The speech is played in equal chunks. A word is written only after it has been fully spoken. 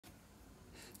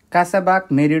Kasabach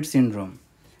Merritt syndrome,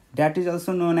 that is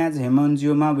also known as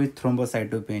hemangioma with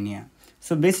thrombocytopenia.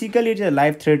 So basically, it is a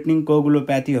life-threatening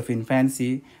coagulopathy of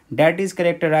infancy that is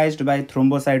characterized by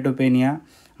thrombocytopenia,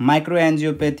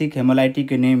 microangiopathic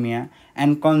hemolytic anemia,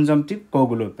 and consumptive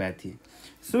coagulopathy.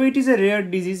 So it is a rare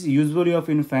disease usually of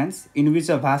infants in which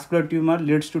a vascular tumor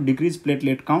leads to decreased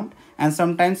platelet count and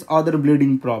sometimes other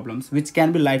bleeding problems which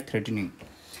can be life-threatening.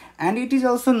 And it is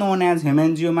also known as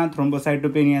hemangioma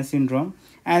thrombocytopenia syndrome,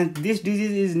 and this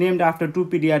disease is named after two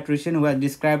pediatricians who have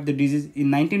described the disease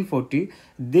in 1940.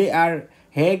 They are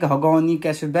Haig Hogoni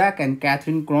Kasabach and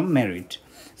Catherine Crom Merritt.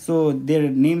 So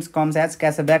their names comes as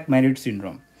Kasabach Merritt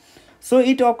syndrome. So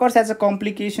it occurs as a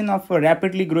complication of a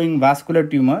rapidly growing vascular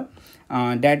tumor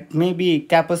that may be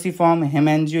capaciform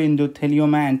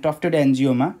hemangioendothelioma and tufted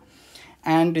angioma,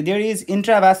 and there is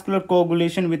intravascular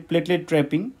coagulation with platelet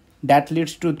trapping that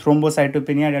leads to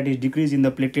thrombocytopenia, that is decrease in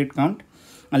the platelet count.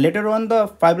 Later on, the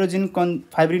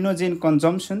fibrinogen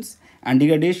consumptions and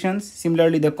degradations,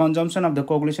 similarly the consumption of the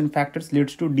coagulation factors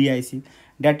leads to DIC,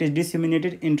 that is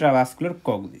disseminated intravascular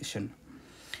coagulation.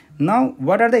 Now,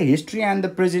 what are the history and the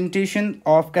presentation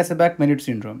of Kasabach Merritt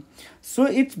syndrome? So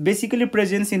it basically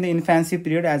presents in the infancy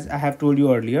period, as I have told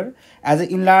you earlier, as an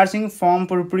enlarging form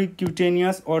purpuric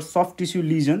cutaneous or soft tissue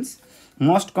lesions,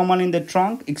 most common in the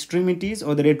trunk, extremities,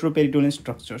 or the retroperitoneal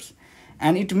structures.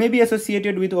 And it may be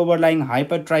associated with overlying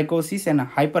hypertrichosis and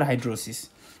hyperhidrosis.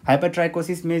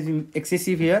 Hypertrichosis means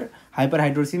excessive here,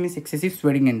 hyperhidrosis means excessive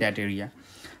sweating in that area.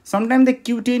 Sometimes the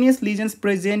cutaneous lesions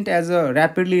present as a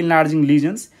rapidly enlarging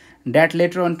lesions that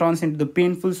later on turns into the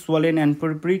painful, swollen, and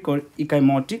purpuric or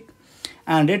ecchymotic.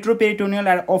 And retroperitoneal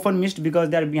are often missed because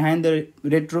they are behind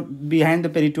the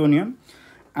peritoneum,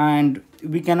 and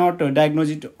we cannot diagnose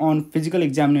it on physical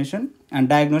examination and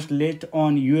diagnose late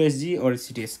on USG or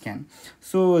CT scan.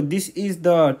 So this is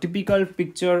the typical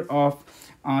picture of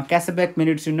Kasabach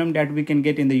Merritt syndrome that we can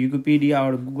get in the Wikipedia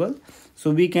or Google.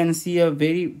 So we can see a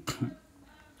very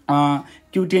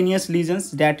cutaneous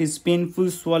lesions that is painful,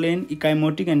 swollen,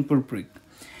 ecchymotic, and purpuric.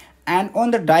 And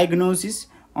on the diagnosis,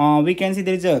 we can see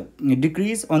there is a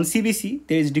decrease on CBC,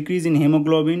 there is decrease in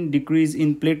hemoglobin, decrease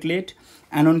in platelet,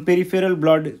 and on peripheral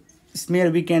blood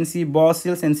smear we can see Bowes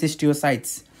cells and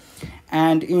cystiocytes.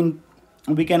 And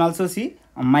we can also see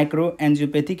a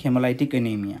microangiopathic hemolytic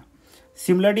anemia.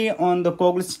 Similarly, on the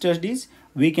coagulation studies,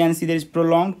 we can see there is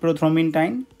prolonged prothrombin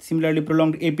time, similarly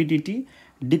prolonged APTT,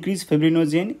 decreased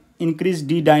fibrinogen, increased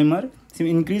D-dimer,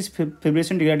 increased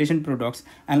fibrillation degradation products,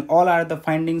 and all are the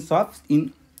findings of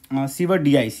severe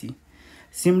DIC.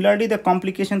 Similarly, the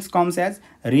complications comes as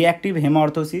reactive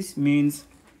hemorrhagosis, means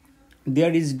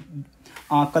there is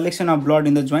a collection of blood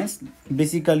in the joints,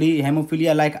 basically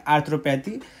hemophilia like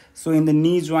arthropathy. So in the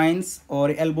knee joints or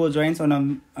elbow joints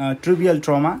on a trivial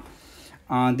trauma,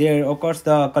 there occurs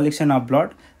the collection of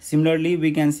blood. Similarly,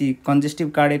 we can see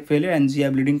congestive cardiac failure and GI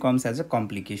bleeding comes as a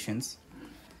complications.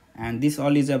 And this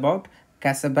all is about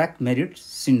Kasabach Merritt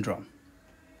syndrome.